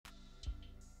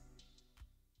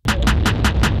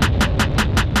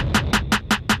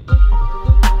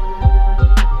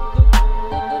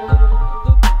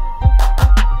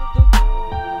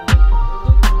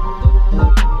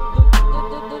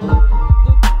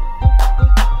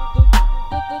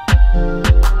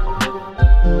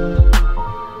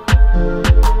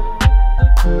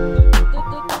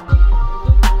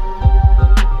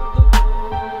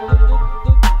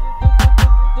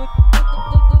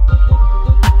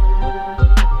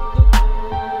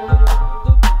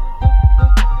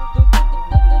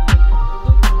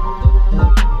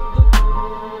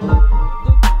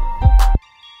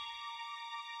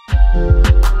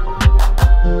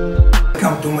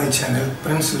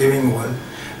living world.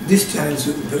 This channel is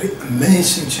a very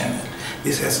amazing channel.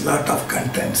 This has lot of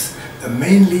contents.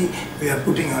 Mainly we are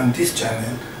putting on this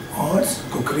channel arts,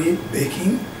 cookery,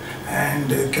 baking and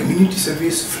community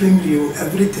service, film review,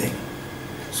 everything.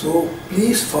 So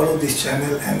please follow this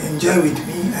channel and enjoy with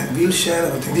me, and we'll share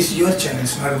everything. This is your channel,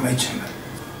 it's not my channel.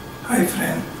 Hi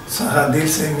friend, दिल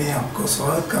से मैं आपको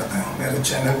स्वागत करता हूँ मेरे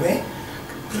channel में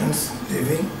friends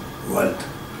living world.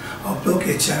 आप लोग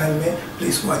ये चैनल में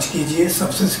प्लीज़ वॉच कीजिए,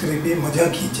 सब्सक्राइब कीजिए, मज़ा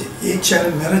कीजिए। ये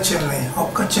चैनल मेरा चैनल नहीं,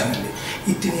 आपका चैनल है।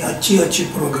 इतनी अच्छी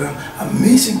प्रोग्राम,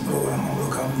 अमेजिंग प्रोग्राम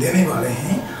हम देने वाले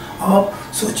हैं। आप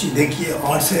सोचिए, देखिए,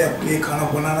 आर्ट से आपके लिए खाना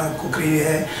बनाना, कुकरी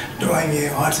है, ड्राइंग है,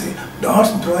 आर्ट से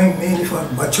ड्राइंग मेनली फॉर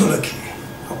बच्चों के लिए,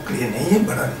 आपके लिए नहीं है,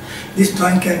 बड़ा। This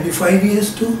drawing can be 5 years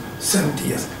to 70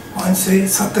 years, 5 से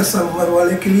 70 साल उम्र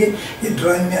वाले के लिए ये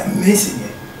ड्राइंग में अमेजिंग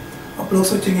है। आप लोग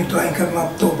सोचेंगे ड्राइंग करना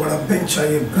तो बड़ा बेंच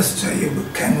चाहिए, ब्रश चाहिए,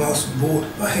 कैनवास, बोर्ड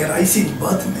वगैरह, ऐसी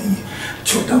बात नहीं है।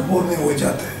 छोटा बोर्ड में हो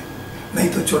जाता है, नहीं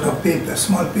तो छोटा paper,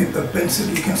 small paper, pencil,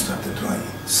 you can start the drawing,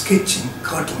 sketching,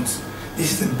 cartoons.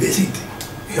 This is the basic thing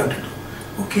you have to do.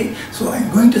 Okay, so I'm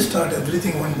going to start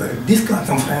everything one by one. This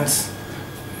content, friends,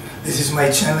 this is my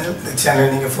channel. The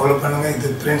channel you can follow pannunga.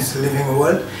 The Prince Living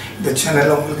World. The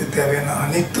channel ungalku thevayana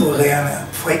anithu vagayana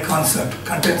 5 concept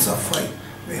contents of 5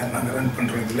 we are naanga run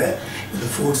pandrom idhula.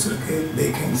 Idhu foods irukku,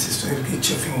 baking system irukku,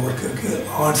 chefing work irukku,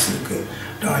 arts irukku,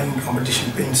 drawing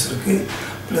competition paints irukku,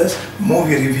 plus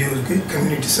movie review irukku,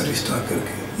 community service talk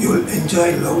irukku. You will enjoy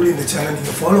lovely in the channel.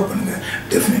 You follow pannunga,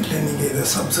 definitely you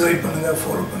subscribe pannunga,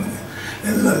 follow pannunga.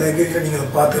 Ella language neenga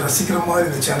paathu rasikira maari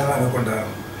indha channel naanga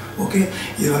kondarom. Okay,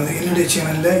 idu vandu ennoda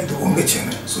channel la, idu unga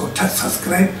channel. So touch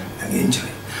subscribe and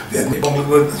enjoy.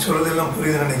 உங்களுக்கு சொல்றதெல்லாம்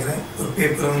புரியுதுன்னு நினைக்கிறேன். ஒரு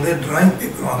paper வந்து drawing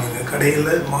paper வாங்குங்க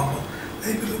கடையில், மாமா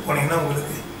லைப்ரரியில் போனீங்கன்னா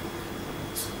உங்களுக்கு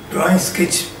டிராயிங்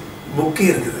ஸ்கெட்ச் புக்கே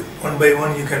இருக்குது. 1 by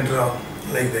 1 you can draw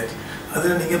like that.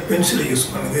 அதில் நீங்கள் பென்சிலை யூஸ்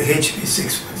பண்ணுங்கள்.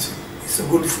 HB6 pencil it's a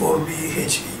good 4B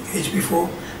HB, HB4,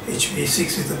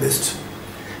 HB6 is the best.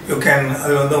 You can,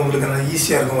 அதில் வந்து உங்களுக்கு நல்லா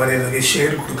ஈஸியாக இருக்கும் வரையிறதுக்கு,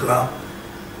 ஷேட் கொடுக்கலாம்.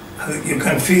 அது யூ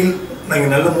கேன் ஃபீல்,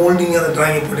 நீங்கள் நல்ல மோல்டிங் அந்த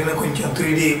டிராயிங் போட்டிங்கன்னா கொஞ்சம்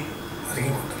 3D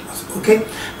வரைக்கும் கொடுத்துடலாம். Okay,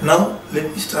 now let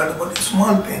me start about a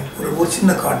small paint or a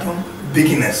chinna cartoon.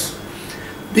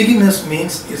 Beginners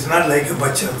means it's not like a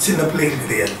bacha chinna play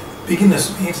கிடையாது. Beginners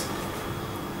means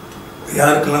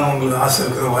யாருக்கெல்லாம் உங்களுக்கு ஆசை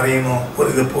இருக்கிற வரையணும், ஒரு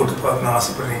இதை போட்டு பார்க்கணும்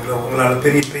ஆசைப்படுறீங்களோ, உங்களால்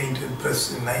பெரிய பெயிண்ட், ப்ரெஷ்,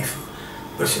 நைஃப்,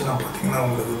 ப்ரெஷ்லாம் பார்த்தீங்கன்னா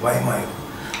உங்களுக்கு பயமாயிடும்.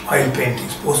 ஆயில்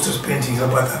பெயிண்டிங்ஸ், போஸ்டர்ஸ்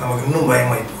பெயிண்டிங்ஸ்லாம் பார்த்தா நமக்கு இன்னும்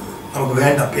பயமாகி போகுது. நமக்கு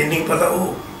வேண்டாம். பெயிண்டிங்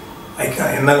பார்த்தா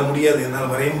என்னால் முடியாது,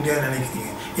 என்னால் வரைய முடியாதுன்னு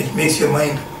நினைக்கிறீங்க. It makes your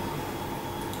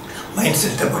mind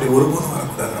set அப்படி ஒருபோதும்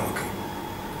வரக்கூடாது நமக்கு.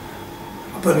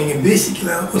 அப்போ நீங்கள்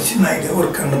பேசிக்கலாக ஒரு சின்ன ஐடியா, ஒரு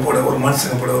கண்ணு போட, ஒரு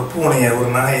மனுஷனை போட, ஒரு பூனையை, ஒரு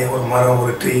நாயை, ஒரு மரம்,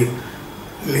 ஒரு ட்ரீ,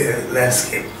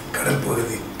 லேண்ட்ஸ்கேப், கடல்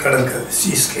பகுதி, கடற்கரை,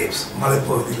 சீஸ்கேப்ஸ்,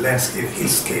 மலைப்பகுதி, லேண்ட்ஸ்கேப்,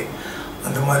 ஹில்ஸ்கேப்,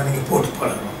 அந்த மாதிரி நீங்கள் போட்டு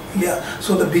பழகணும் இல்லையா? ஸோ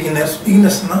த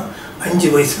பிகினர்ஸ்னால்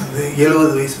 5 வயசுலேருந்து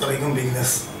 70 வயசு வரைக்கும்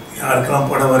பிகினர்ஸ். யாருக்கெல்லாம்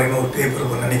படம் வரையணும், ஒரு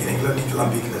பேப்பர் நினைக்கிறீங்களோ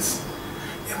நீங்களாம் பிகினர்ஸ்.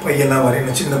 என் பையெல்லாம்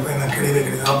வரையணும், சின்ன பையன் கிடையவே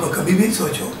கிடையாது. அப்போ कभी भी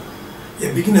सोचो ये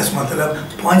बिगिनर्स मतलब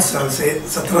 5 साल से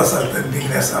 17 साल तक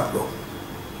बिगिनर्स आप लोग.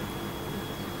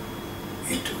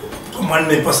 मन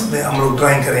में पसंद है, हम लोग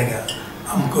ड्राइंग करेंगे,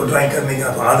 हमको ड्राइंग करने का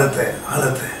तो आदत है,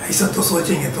 ऐसा तो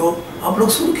सोचेंगे तो आप लोग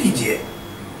शुरू कीजिए.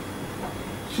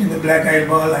 See the black eyed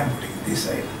ball, I'm putting this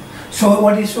side. So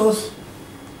what it shows,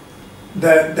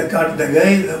 the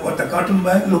guy, what the cartoon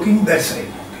guy looking that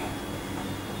side.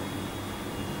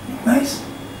 Nice.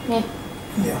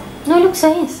 Yeah. No, it looks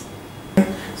nice.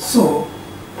 So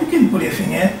you can put your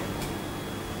finger.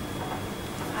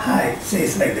 Hi,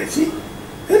 says like that. See,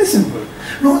 very simple.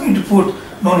 No need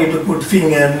to put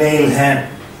finger, nail, hand.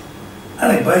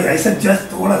 अरे भाई ऐसा just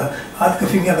थोड़ा हाथ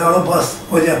का finger डालो बस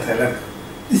हो जाता है लड़का.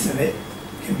 This way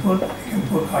you can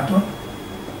put cartoon.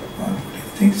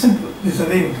 Think simple. This is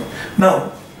very important. Now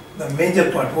the major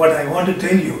part, what I want to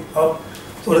tell you.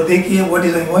 थोड़ा देखिए what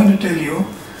is I going to tell you.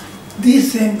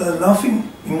 This same the laughing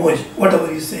emoji, whatever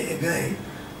you say, a guy.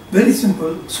 Very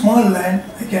simple, small line,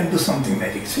 I can do something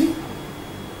magic, see?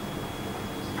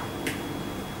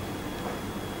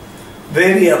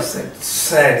 Very upset,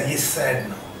 sad, he's sad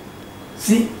now.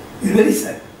 See, he's very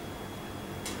sad.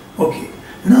 Okay,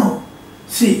 now,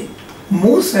 see,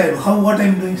 more sad, what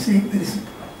I'm doing, see, very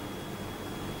simple.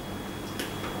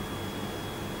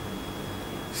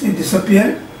 See, disappear,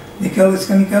 निकालो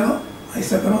इसका निकालो,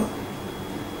 ऐसा करो.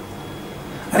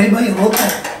 अरे भाई रोता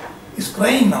है, he's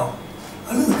crying now.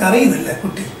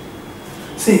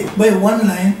 See, by one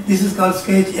line, this is called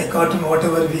sketch, a cartoon,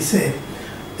 whatever we say.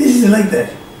 This is like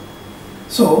that.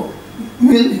 So,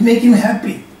 we'll make him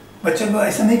happy. बच्चों को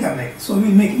ऐसा नहीं करना है. So,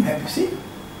 we'll make him happy. See?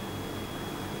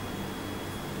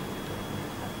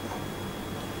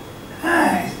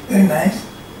 nice.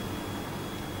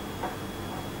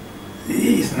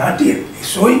 See, it's not yet. It's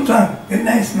showing tongue. Very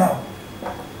nice now.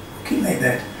 Okay, like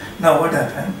that. Now what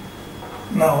happened?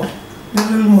 Now we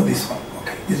will remove this one.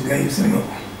 Okay, this guy is removed.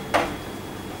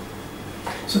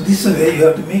 So this is where you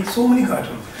have to make so many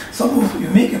cartoons. Suppose you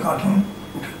make a cartoon.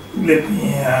 Okay, let me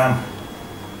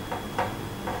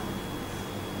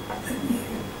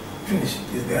finish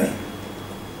this guy.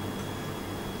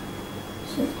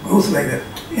 So it goes like that.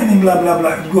 Any blah blah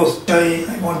blah. It goes.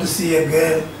 I want to see a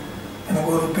girl and I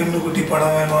go to Pennukutti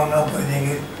Padam.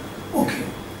 Okay.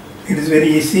 It is very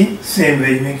easy. Same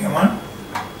way you make one.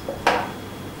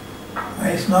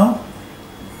 Nice now.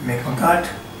 Make one cut.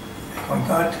 Make one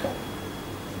cut.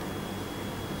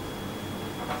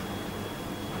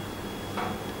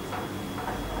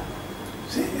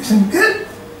 See, isn't it good?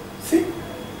 See?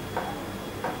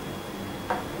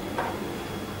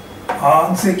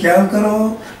 आँख से क्या करो?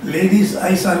 Ladies'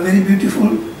 eyes are very beautiful.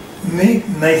 Make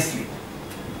nicely.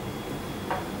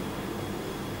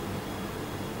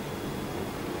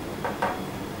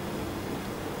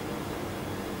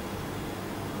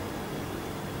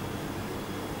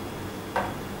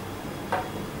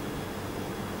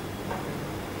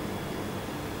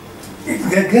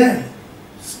 It's a girl.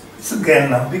 It's a girl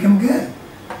now. Become girl.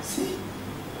 See?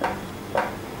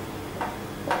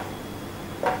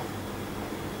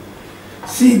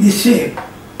 See this shape.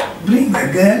 Bring the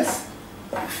girls.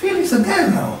 I feel it's a girl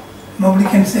now. Nobody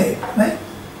can say, right?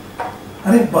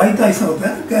 Are boy the eyes out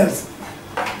there? Girls.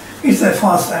 It's a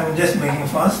fast. I'm just making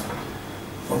fast.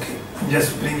 Okay. I'm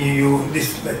just bringing you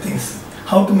these things.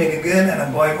 How to make a girl and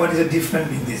a boy. What is the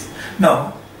difference in this?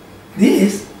 Now,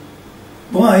 this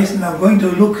boys now going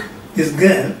to look this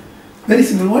girl. Very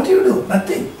simple. What do you do?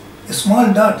 Nothing. A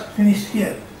small dot finished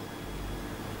here.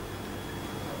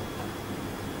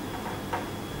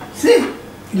 See,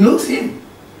 it looks him.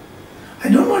 I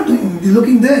don't want to be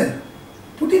looking there.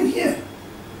 Put him here.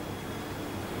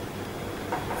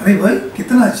 अरे भाई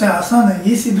कितना अच्छा आसान है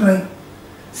ये सी drawing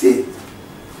सी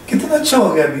कितना अच्छा हो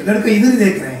गया अभी लड़का इधर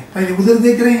देख रहे हैं पहले उधर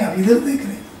देख रहे हैं अब इधर देख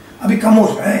रहे हैं अभी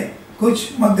खामोश है कुछ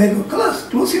मत देखो class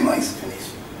close your eyes finish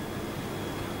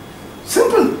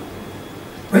simple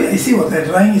भाई ऐसी होता है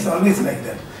drawing is always like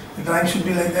that drawing should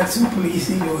be like that simple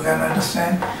easy you can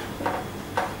understand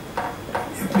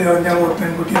play on the open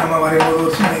बुटी हम हमारे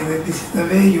बोर्ड से like that this is the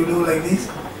way you do like this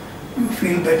you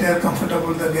feel better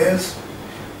comfortable the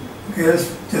girls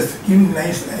just give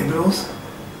nice eyebrows.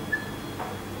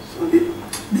 So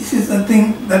this is the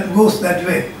thing that goes that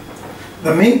way.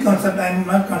 The main concept I am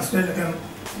not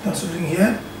considering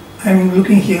here. I am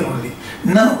looking here only.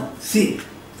 Now see,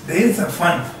 there is a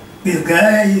fun. This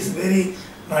guy is very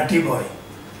naughty boy.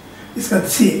 इसका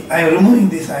see, I am removing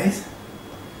these eyes.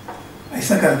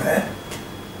 ऐसा करता है.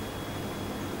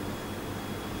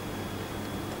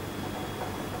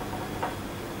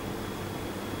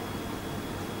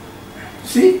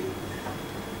 See?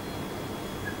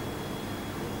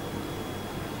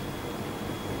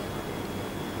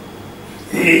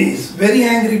 He is very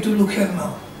angry to look here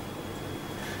now.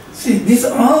 See, this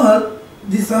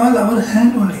all our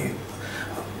hand only.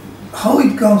 How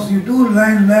it comes? You do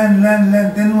line,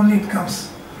 then only it comes.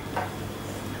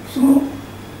 So,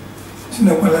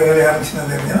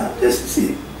 just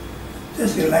see,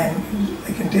 just a line.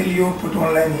 I can tell you, put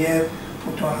one line here,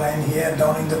 put one line here,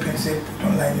 down in the pencil, put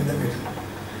one line in the middle.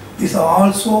 This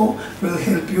also will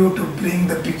help you to bring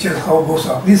the picture how it goes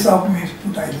up. This up means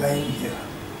put a line here.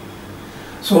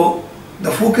 So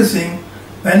the focusing,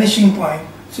 vanishing point.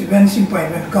 See vanishing point,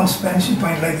 when it comes vanishing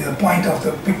point like the point of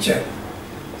the picture.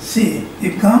 See,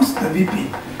 it comes the VP.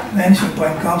 Vanishing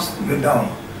point comes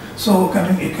down. So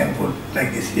you can put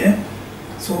like this here.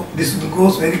 So this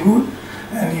goes very good,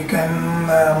 and you can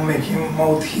make him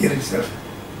mouth here itself.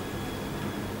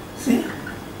 See.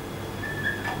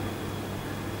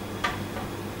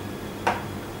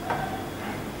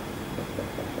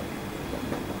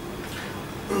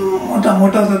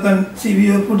 मोटा सा see we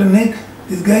have put a neck.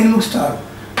 This guy looks tall.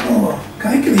 Oh,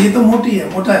 काय के ये तो मोटी है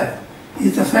मोटा है. He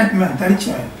is a fat man, तड़िच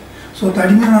man. So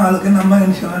तड़ी में ना आलके नम्मा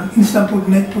instead put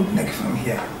neck from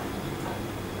here.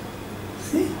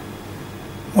 See,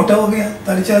 मोटा हो गया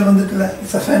तड़िचाल बंदे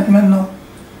it's a fat man now.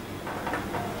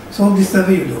 So this is the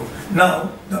way you do. Now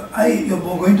the eye you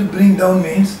are going to bring down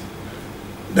means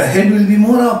the head will be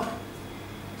more up.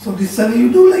 So this is the way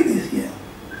you do like this here.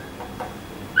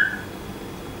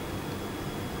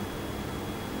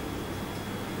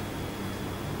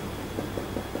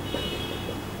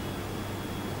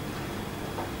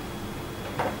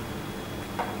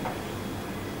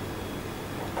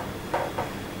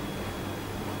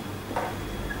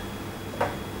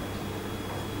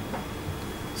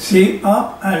 See,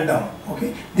 up and down.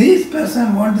 Okay. This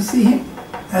person want to see him.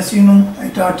 As you know, I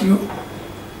taught you.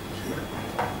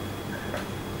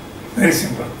 Very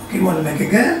simple. Okay, you want to make a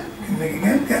girl? You can make a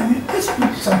girl. Can you just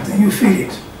put something? You feel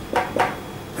it.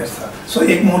 That's all. So,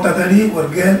 एक मोटा दाढ़ी or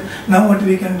girl. Now what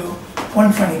we can do?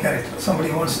 One funny character.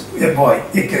 Somebody wants a boy.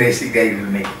 A crazy guy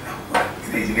will make it.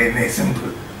 Crazy guy make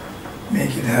simple.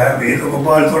 Make it have ये लोगों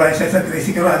बाल थोड़ा ऐसा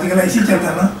crazy करो. आजकल ऐसी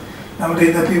चलता ना.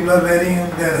 Nowadays the people are wearing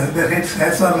their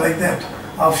heads are like that,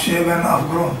 half shave and half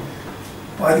grown.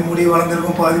 பாதி முடி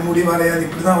வளர்ந்திருக்கும், பாதி முடி வளையாது.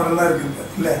 இப்படி தான் வரலாம் இருக்கு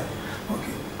இல்ல.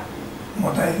 Okay.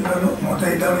 मोटा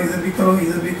डालो इधर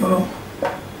भी करो.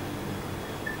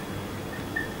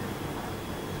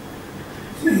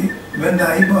 See, when the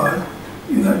eyeball,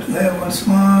 you have to have one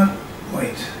small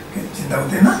white. Okay, चिंता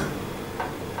होते है ना?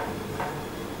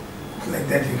 Like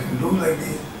that you can do like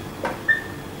this.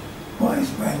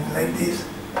 Voice pen like this.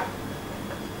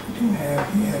 Putting here.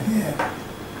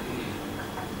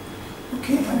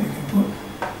 Okay, now you can put.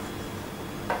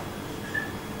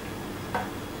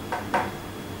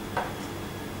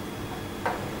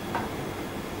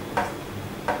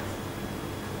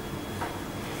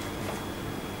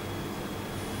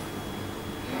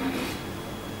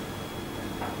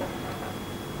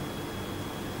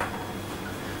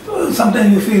 So sometimes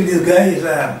you feel this guy is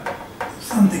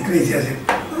something crazy. I said,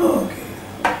 oh, okay.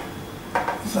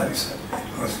 Sorry.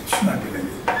 It should not be like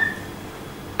this.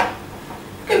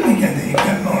 You can make anything. You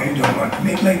can, no, you don't want to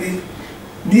make like this.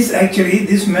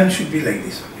 This man should be like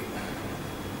this.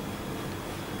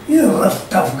 He's a rough,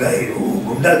 tough guy. Oh,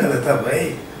 गुंडा का रहता भाई.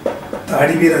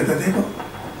 दाढ़ी भी रहता देखो.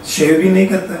 Shave भी नहीं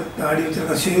करता. दाढ़ी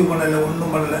उचलता shave Banala, उन्नू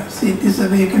Banala. See, this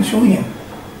way you can show him.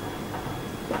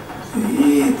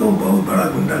 ये तो बहुत बड़ा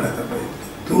गुंडा रहता भाई.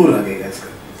 दूर लगेगा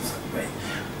इसका भाई.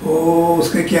 ओ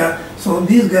उसका क्या? So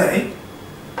this guy.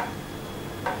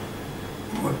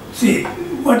 See,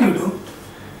 what you do?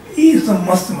 He is a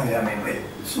must maja mein bhai.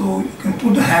 So you can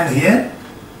put a hand here.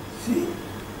 See?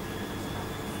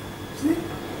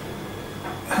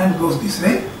 Hand goes this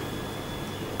way.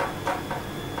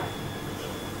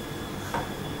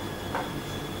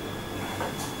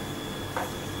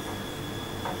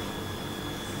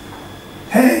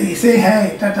 Hey, say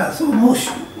hi, tata. So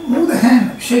move the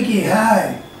hand, shake it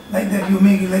high. Like that you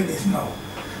make it like this now.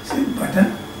 See,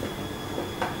 button.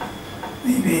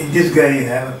 Maybe this guy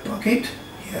have a pocket,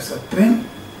 he has a pen.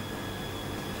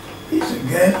 He's a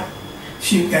girl.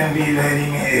 She can be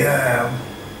wearing a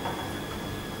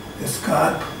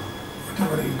scarf,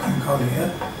 whatever you can call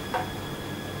here.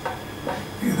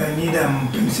 Because I need a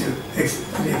pencil,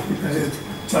 X3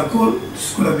 charcoal.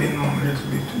 This could have been a little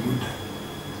bit good.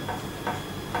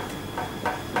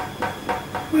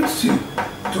 But still,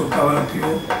 to cover up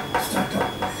your startup.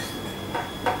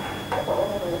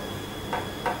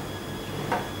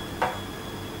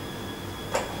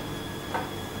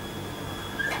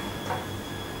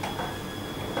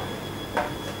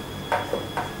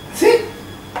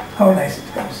 How nice it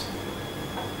comes.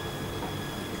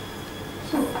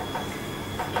 So,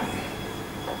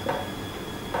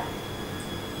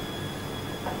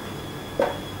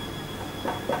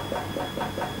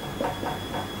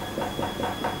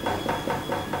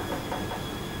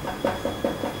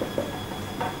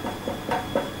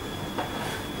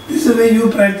 this is the way you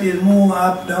practice. Move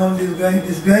up, down.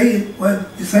 This guy.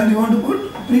 What this hand you want to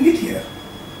put? Bring it here.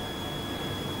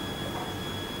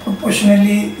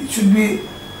 Proportionally, it should be.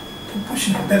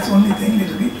 Proportionate, that's the only thing,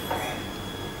 little bit. Okay.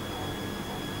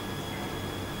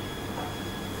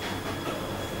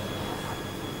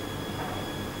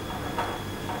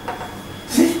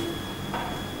 See?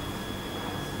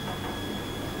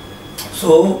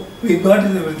 So, we got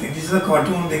everything. This is a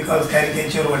cartoon, they call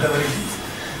caricature, whatever it is.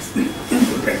 So, you can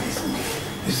look at this.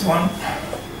 This one.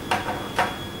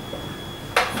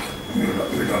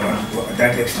 Okay. We don't want to go to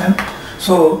that extent.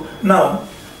 So, now,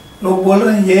 लोग बोल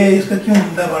रहे हैं ये इसका क्यों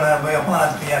गुंडा बना है भाई अपना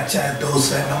आदमी अच्छा है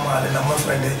दोस्त है नम्बर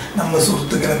फ्रेंड है नम्बर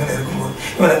സുഹൃത്തുക്കളെങ്ങനെ இருக்கும்போது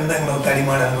இவன் എന്താ തടി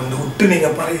മാടാൻ കൊണ്ട് விட்டு நீங்க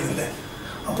പറയുന്നില്ല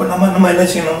அப்போ நம்ம என்ன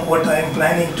செய்யணும் what I am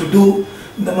planning to do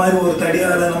இந்த மாதிரி ஒரு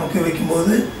தடியால நமக்கு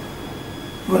வைக்கும்போது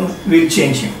இவன் will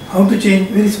change him how to change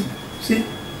very simple see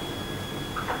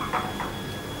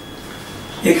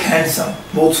एक handsome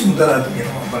बहुत सुंदर आदमी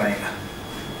हम बनाएगा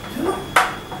चलो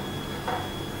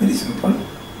very simple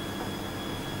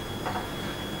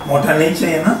मोटा नहीं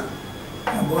चाहिए ना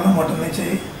बोला मोटा नहीं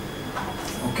चाहिए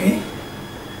ओके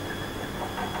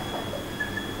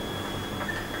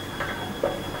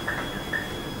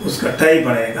उसका टाई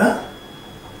बढ़ेगा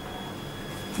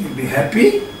you'll be happy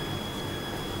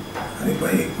अरे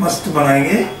भाई मस्त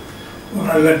बनाएंगे और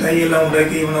नल्ला टाई एल्ला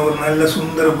उंडाकी इवन और नल्ला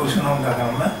सुंदर पुरुषना उंडाका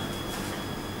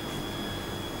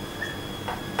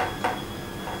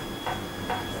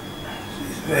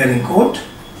wearing coat.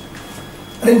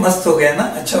 अरे मस्त हो गया ना,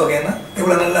 अच्छा हो गया ना,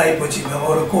 एवढा नल्ला आई पोची में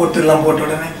और कोट एल्लाम पोट्ट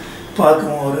उडने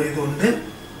पार्कम और इदु उंडु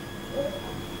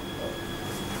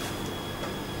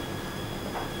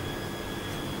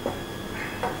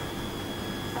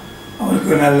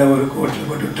அவருக்கு நல்ல ஒரு கோட்ல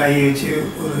போட்டு டை வச்சு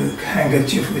ஒரு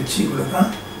ஹேங்கர்ச்சீஃப் வச்சு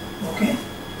கொடுக்கலாம். ஓகே,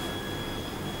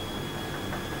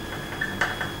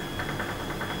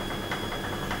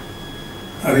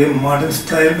 अरे मॉडर्न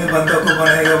स्टाइल में बंदा को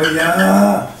बनाएगा भैया,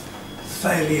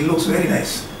 style he looks very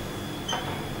nice.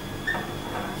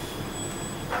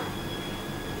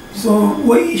 सो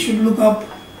वही शुड लुक अप.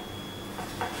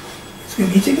 इसके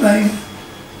नीचे कराएंगे,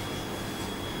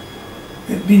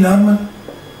 इट बी नॉर्मल.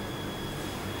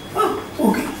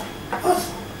 ओके, बस.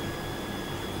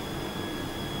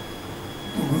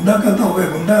 तो गुंडा करता हो गया,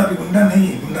 गुंडा अभी गुंडा नहीं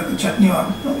है, गुंडा तो चटनी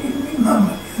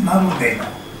नॉर्मल नॉर्मल देना.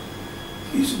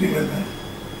 इस भी वेल में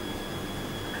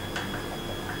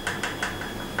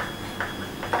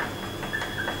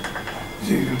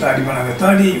ताड़ी बना के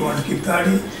ताड़ी, you want to keep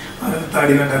ताड़ी, और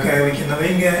ताड़ी में ढका है कि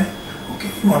नवेंगे. Okay,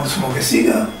 you want to smoke a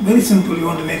cigar, very simple. You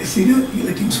want to make a cigar, you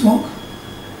let him smoke.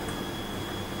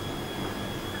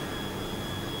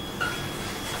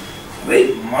 भाई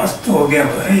मस्त हो गया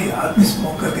भाई, आदमी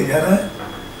स्मोक करके जा रहा है.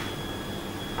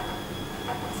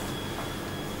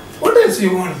 What else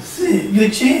you want? See, you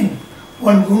change.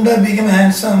 One gunda became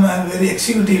handsome and very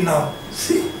executive now.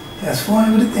 See, he has for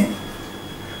everything.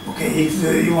 Okay, if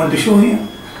you want to show him,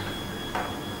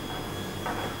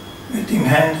 let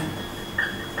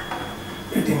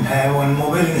him have one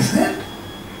mobile in his hand.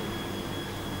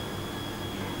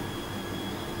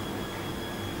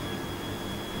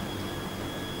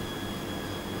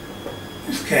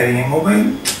 He's carrying a mobile.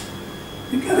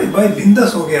 You कह रहे भाई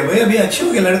बिंदास हो गया भाई, अभी अच्छे हो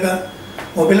गया लड़का,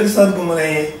 मोबाइल के साथ घूम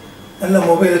रहे हैं. अल्लाह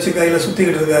मोबाइल अच्छे का इला सुत्ती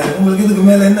के डर गया, उंगल की तो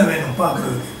घुमा लेना मैंने पाक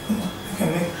कर दे.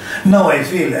 Now I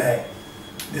feel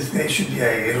this guy should be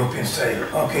a European style.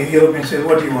 Okay, European style.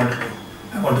 What do you want to do?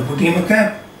 I want to put him a cap.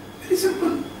 Very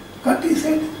simple. Cut his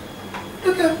head.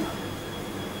 Put a cap.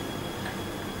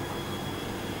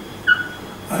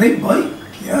 अरे भाई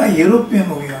क्या European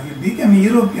हो गया? You became a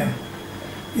European.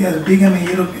 He has become a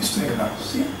European style now.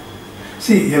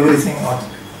 See everything on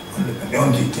the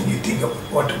only thing you think about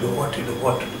what to do,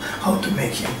 how to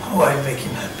make him, how I make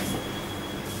him happy.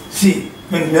 See,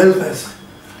 when well-versed.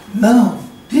 Now,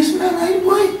 this man,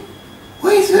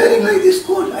 why is wearing like this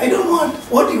coat? I don't want.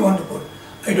 What do you want to put?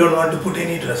 I don't want to put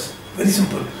any dress. Very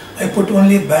simple. I put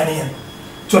only a banyan.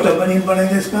 Chota banyan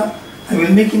banega iska. I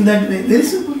will make him that way. Very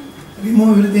simple.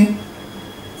 Remove everything.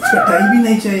 इसका tie भी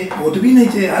नहीं चाहिए, coat भी नहीं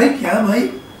चाहिए. अरे क्या भाई,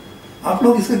 आप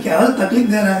लोग इसका क्या तकलीफ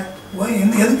दे रहा है? Why?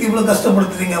 எதுக்கு இவ்வளவு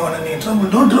கஷ்டப்படுத்துறீங்க அவனை? நீ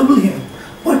don't trouble him.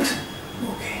 But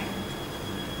okay,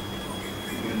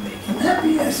 we will make him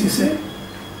happy, as you said.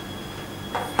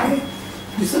 Okay,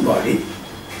 this is a body,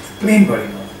 plain body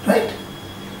now, right?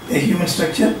 A human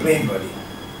structure, plain body.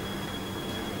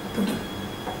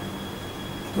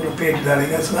 Put a paint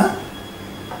डालेगा इसका.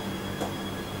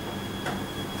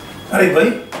 अरे भाई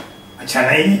अच्छा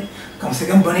नहीं है, कम से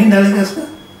कम बनियान डालेगा इसका.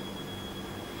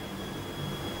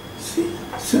 See,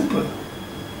 simple.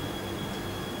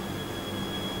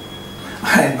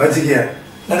 बच गया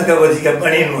लड़का, बच गया.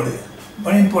 बनियान मोड़ गया.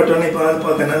 बनियान போட்டோனே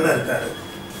பார்க்க நல்லா இருக்காரு.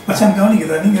 மச்சான்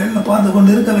கவனிக்கிறா, நீங்க எல்லாம் பார்த்து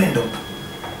கொண்டு இருக்க வேண்டும்.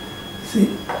 See,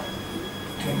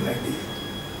 putting like this.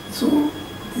 So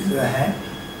this is the hand,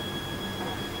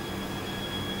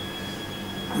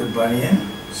 the banian.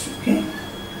 Okay,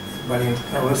 this banian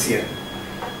covers here.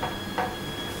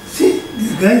 See,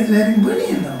 this guy is wearing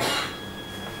banian now.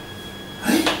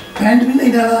 Hey, pant भी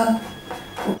नहीं डाला.